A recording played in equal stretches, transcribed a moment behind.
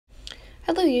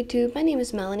Hello YouTube, my name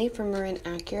is Melanie from Marin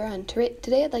Acura, and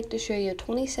today I'd like to show you a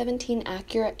 2017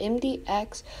 Acura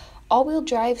MDX all-wheel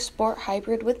drive sport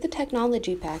hybrid with the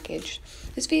technology package.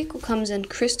 This vehicle comes in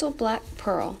crystal black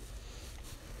pearl.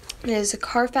 It is a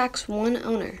Carfax 1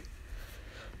 owner.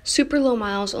 Super low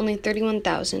miles, only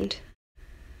 31,000.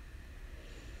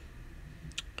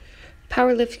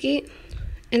 Power liftgate,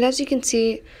 and as you can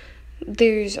see,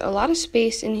 there's a lot of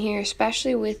space in here,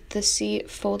 especially with the seat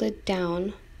folded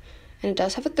down. And it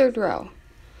does have a third row.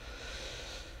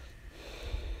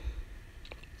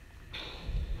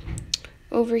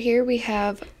 Over here we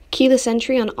have keyless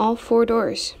entry on all 4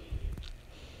 doors.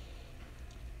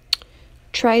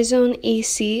 Tri-zone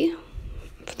AC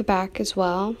for the back as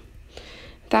well.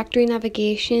 Factory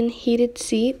navigation, heated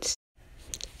seats,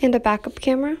 and a backup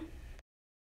camera.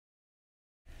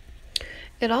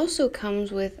 It also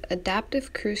comes with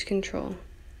adaptive cruise control.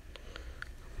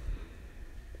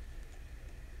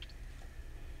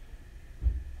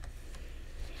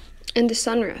 And the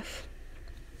sunroof.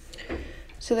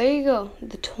 So there you go,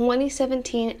 the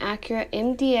 2017 Acura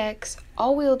MDX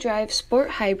all-wheel drive sport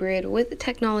hybrid with the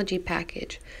technology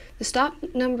package. The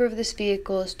stock number of this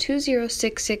vehicle is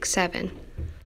 20667.